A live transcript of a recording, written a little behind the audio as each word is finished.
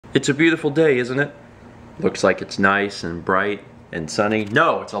It's a beautiful day, isn't it? Looks like it's nice and bright and sunny.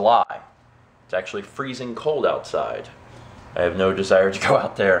 No, it's a lie. It's actually freezing cold outside. I have no desire to go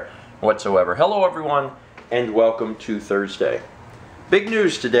out there whatsoever. Hello everyone, and welcome to Thursday. Big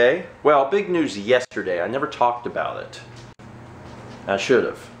news today. Well, big news yesterday. I never talked about it. I should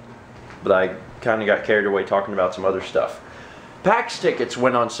have. But I kind of got carried away talking about some other stuff. PAX tickets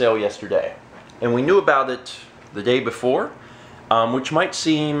went on sale yesterday. And we knew about it the day before. Which might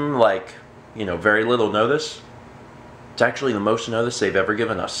seem like, very little notice. It's actually the most notice they've ever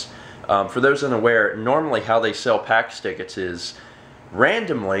given us. For those unaware, normally how they sell PAX tickets is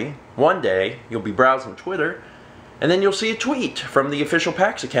randomly, one day, you'll be browsing Twitter, and then you'll see a tweet from the official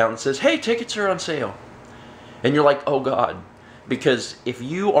PAX account that says, hey, tickets are on sale. And you're like, oh God. Because if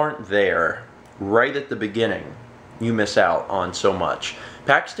you aren't there right at the beginning, you miss out on so much.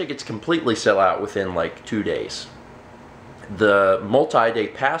 PAX tickets completely sell out within like 2 days. The multi-day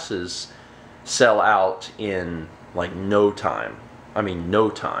passes sell out in like no time. I mean, no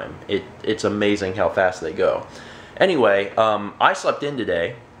time. It's amazing how fast they go. Anyway, I slept in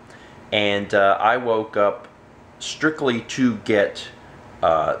today, and I woke up strictly to get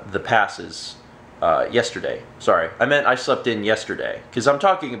the passes yesterday. Sorry, I meant I slept in yesterday, because I'm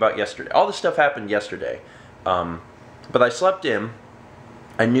talking about yesterday. All this stuff happened yesterday. But I slept in.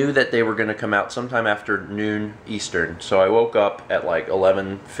 I knew that they were going to come out sometime after noon Eastern, so I woke up at like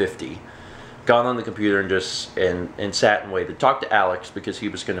 11:50, got on the computer and just sat and waited. Talked to Alex because he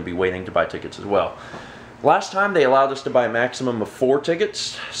was going to be waiting to buy tickets as well. Last time they allowed us to buy a maximum of 4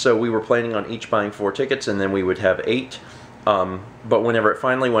 tickets, so we were planning on each buying 4 tickets, and then we would have 8. But whenever it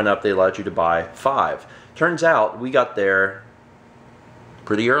finally went up, they allowed you to buy 5. Turns out we got there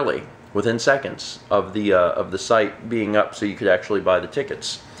pretty early, within seconds of the site being up so you could actually buy the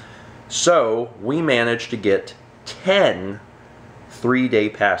tickets. So we managed to get 10 3-day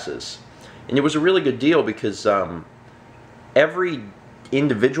passes. And it was a really good deal because every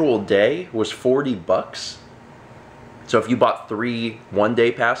individual day was $40. So if you bought 3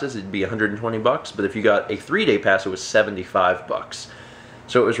 one-day passes, it'd be $120. But if you got a 3-day pass, it was $75.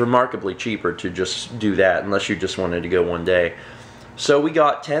 So it was remarkably cheaper to just do that unless you just wanted to go one day. So we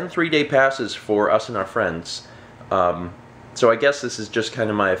got 10 3-day passes for us and our friends. So I guess this is just kind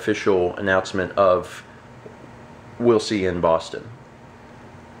of my official announcement of we'll see you in Boston.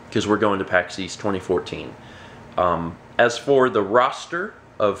 Because we're going to PAX East 2014. As for the roster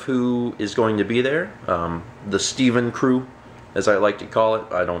of who is going to be there, the Steven crew, as I like to call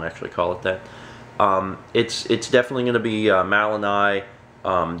it. I don't actually call it that. It's definitely going to be Mal and I.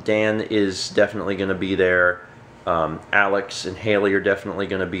 Dan is definitely going to be there. Alex and Haley are definitely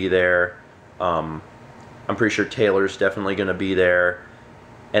going to be there. I'm pretty sure Taylor's definitely going to be there.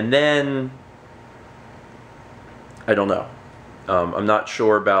 And then, I don't know. I'm not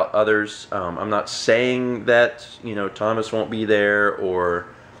sure about others. I'm not saying that, Thomas won't be there or,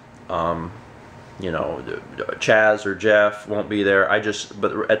 Chaz or Jeff won't be there.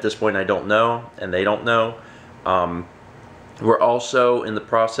 But at this point I don't know, and they don't know. We're also in the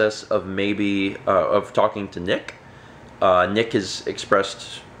process of of talking to Nick. Nick has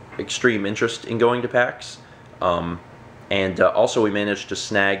expressed extreme interest in going to PAX. And also we managed to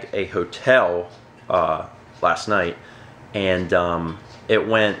snag a hotel last night. And it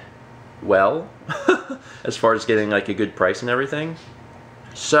went well as far as getting like a good price and everything.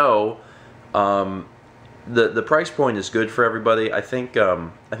 So the price point is good for everybody. I think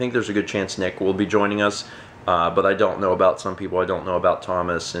there's a good chance Nick will be joining us. But I don't know about some people. I don't know about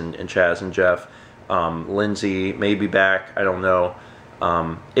Thomas and Chaz and Jeff. Lindsay may be back. I don't know.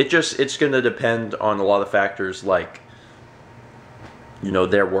 It's going to depend on a lot of factors like,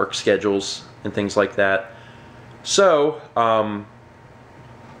 their work schedules and things like that. So,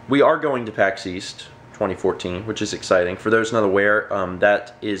 we are going to PAX East 2014, which is exciting. For those not aware,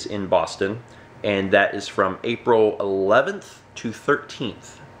 that is in Boston, and that is from April 11th to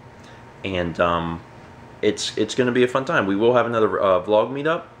 13th. And it's going to be a fun time. We will have another vlog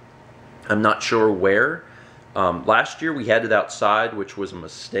meetup. I'm not sure where. Last year we had it outside, which was a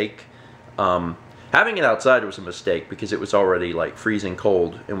mistake. Having it outside was a mistake because it was already like freezing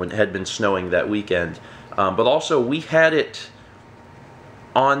cold and it had been snowing that weekend. But also we had it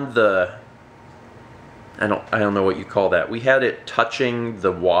on the, I don't know what you call that. We had it touching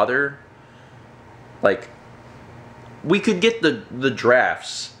the water. Like, we could get the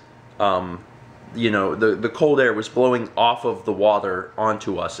drafts. The cold air was blowing off of the water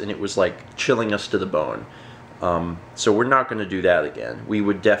onto us, and it was like chilling us to the bone. So we're not going to do that again. We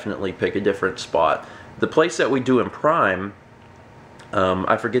would definitely pick a different spot. The place that we do in Prime,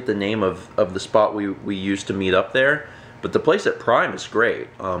 I forget the name of the spot we used to meet up there, But the place at Prime is great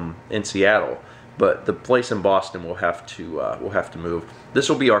in Seattle. But the place in Boston will have to move. This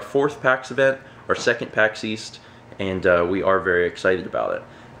will be our 4th PAX event, our 2nd PAX East, and we are very excited about it.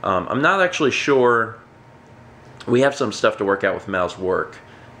 I'm not actually sure. We have some stuff to work out with Mal's work,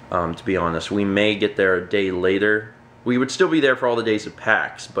 to be honest. We may get there a day later. We would still be there for all the days of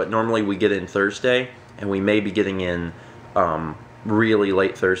PAX, but normally we get in Thursday, and we may be getting in really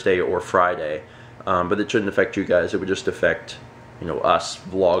late Thursday or Friday. But it shouldn't affect you guys. It would just affect, you know, us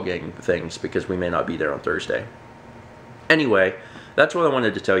vlogging things because we may not be there on Thursday. Anyway, that's what I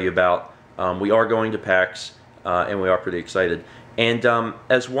wanted to tell you about. We are going to PAX, and we are pretty excited. And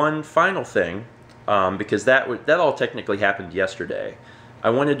as one final thing, because that all technically happened yesterday,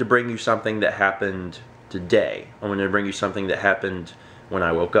 I wanted to bring you something that happened today. I wanted to bring you something that happened when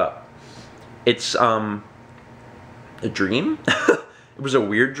I woke up. It's a dream. It was a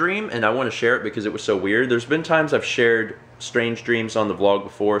weird dream, and I want to share it because it was so weird. There's been times I've shared strange dreams on the vlog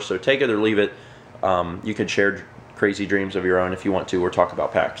before, so take it or leave it. You can share crazy dreams of your own if you want to, or talk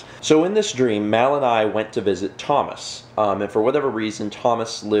about PAX. So in this dream, Mal and I went to visit Thomas, and for whatever reason,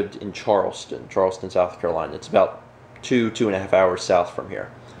 Thomas lived in Charleston, South Carolina. It's about 2.5 hours south from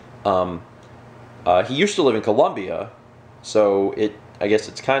here. He used to live in Columbia, so I guess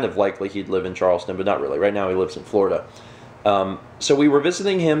it's kind of likely he'd live in Charleston, but not really. Right now he lives in Florida. So we were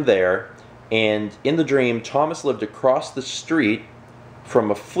visiting him there, and in the dream, Thomas lived across the street from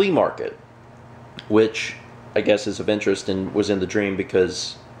a flea market, which I guess is of interest and was in the dream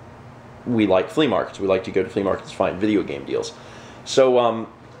because we like flea markets. We like to go to flea markets to find video game deals. So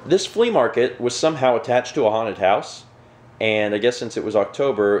this flea market was somehow attached to a haunted house, and I guess since it was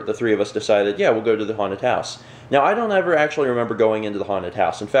October, the 3 of us decided, yeah, we'll go to the haunted house. Now, I don't ever actually remember going into the haunted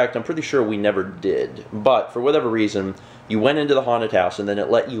house. In fact, I'm pretty sure we never did. But for whatever reason, you went into the haunted house, and then it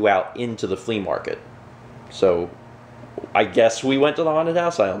let you out into the flea market. So I guess we went to the haunted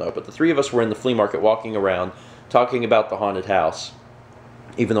house? I don't know. But the 3 of us were in the flea market walking around, talking about the haunted house,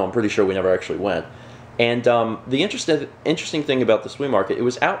 even though I'm pretty sure we never actually went. And the interesting thing about this flea market, it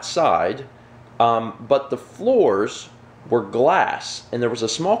was outside, but the floors were glass, and there was a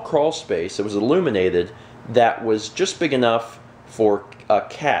small crawl space that was illuminated that was just big enough for a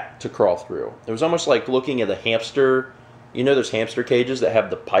cat to crawl through. It was almost like looking at a hamster. You know those hamster cages that have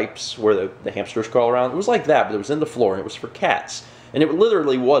the pipes where the hamsters crawl around? It was like that, but it was in the floor, and it was for cats. And it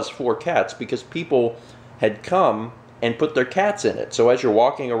literally was for cats because people had come and put their cats in it. So as you're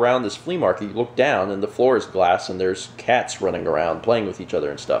walking around this flea market, you look down, and the floor is glass, and there's cats running around playing with each other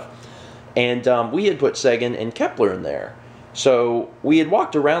and stuff. And we had put Sagan and Kepler in there. So we had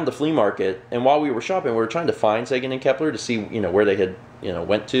walked around the flea market, and while we were shopping, we were trying to find Sagan and Kepler to see, you know, where they had, you know,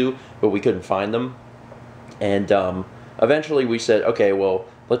 went to, but we couldn't find them. And eventually we said, okay, well,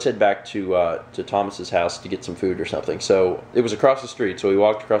 let's head back to Thomas's house to get some food or something. So it was across the street, so we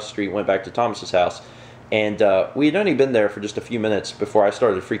walked across the street, went back to Thomas's house, and we had only been there for just a few minutes before I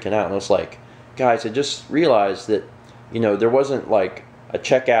started freaking out, and I was like, guys, I just realized that, you know, there wasn't like a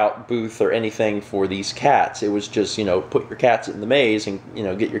checkout booth or anything for these cats. It was just, you know, put your cats in the maze and, you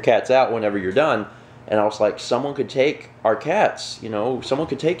know, get your cats out whenever you're done. And I was like, someone could take our cats, you know, someone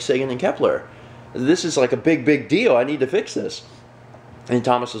could take Sagan and Kepler. This is like a big deal. I need to fix this. And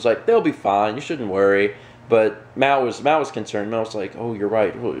Thomas was like, they'll be fine. You shouldn't worry. But Mal was concerned. Mal was like, oh, you're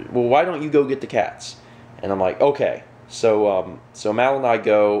right. Well, why don't you go get the cats? And I'm like, okay. So so Mal and I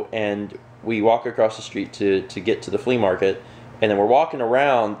go, and we walk across the street to get to the flea market. And then we're walking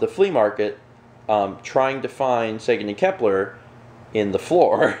around the flea market trying to find Sagan and Kepler in the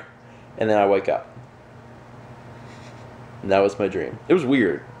floor. And then I wake up. And that was my dream. It was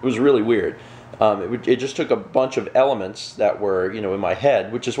weird. It was really weird. It just took a bunch of elements that were, you know, in my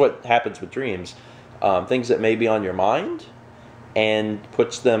head, which is what happens with dreams. Things that may be on your mind, and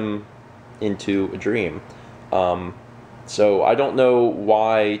puts them into a dream. So I don't know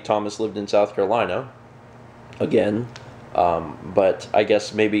why Thomas lived in South Carolina. Again. But I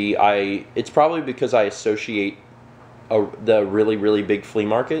guess maybe it's probably because I associate the really big flea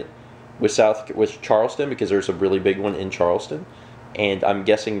market with Charleston, because there's a really big one in Charleston, and I'm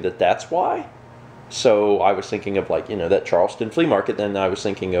guessing that that's why. So I was thinking of, like, you know, that Charleston flea market, then I was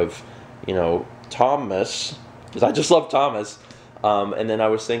thinking of, you know, Thomas, because I just love Thomas, and then I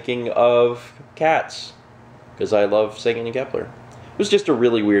was thinking of cats, because I love Sagan and Kepler. It was just a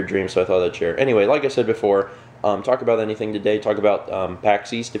really weird dream, so I thought I'd share. Anyway, like I said before, talk about anything today. Talk about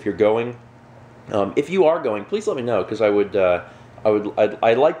PAX East if you're going. If you are going, please let me know, because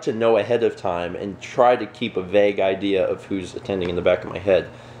I'd like to know ahead of time and try to keep a vague idea of who's attending in the back of my head.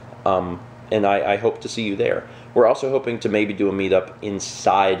 And I hope to see you there. We're also hoping to maybe do a meetup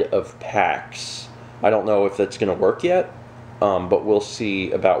inside of PAX. I don't know if that's going to work yet, but we'll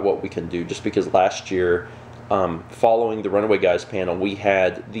see about what we can do. Just because last year, following the Runaway Guys panel, we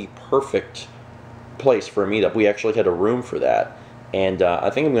had the perfect place for a meetup. We actually had a room for that. And I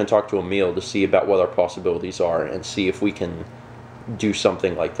think I'm going to talk to Emil to see about what our possibilities are and see if we can do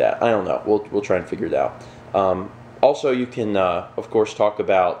something like that. I don't know. We'll try and figure it out. Also, you can, of course, talk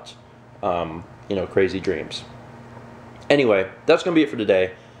about, you know, crazy dreams. Anyway, that's going to be it for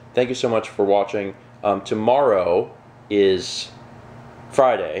today. Thank you so much for watching. Tomorrow is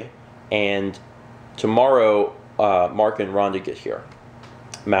Friday, and tomorrow Mark and Rhonda get here.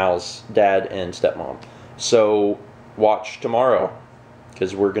 Mal's dad and stepmom. So watch tomorrow,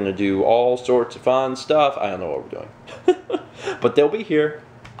 because we're going to do all sorts of fun stuff. I don't know what we're doing. But they'll be here.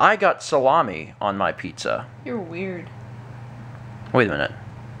 I got salami on my pizza. You're weird. Wait a minute.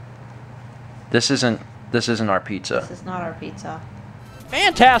 This isn't our pizza. This is not our pizza.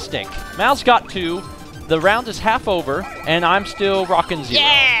 Fantastic! Mal's got 2. The round is half over, and I'm still rocking 0.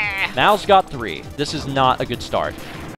 Yeah! Mal's got 3. This is not a good start.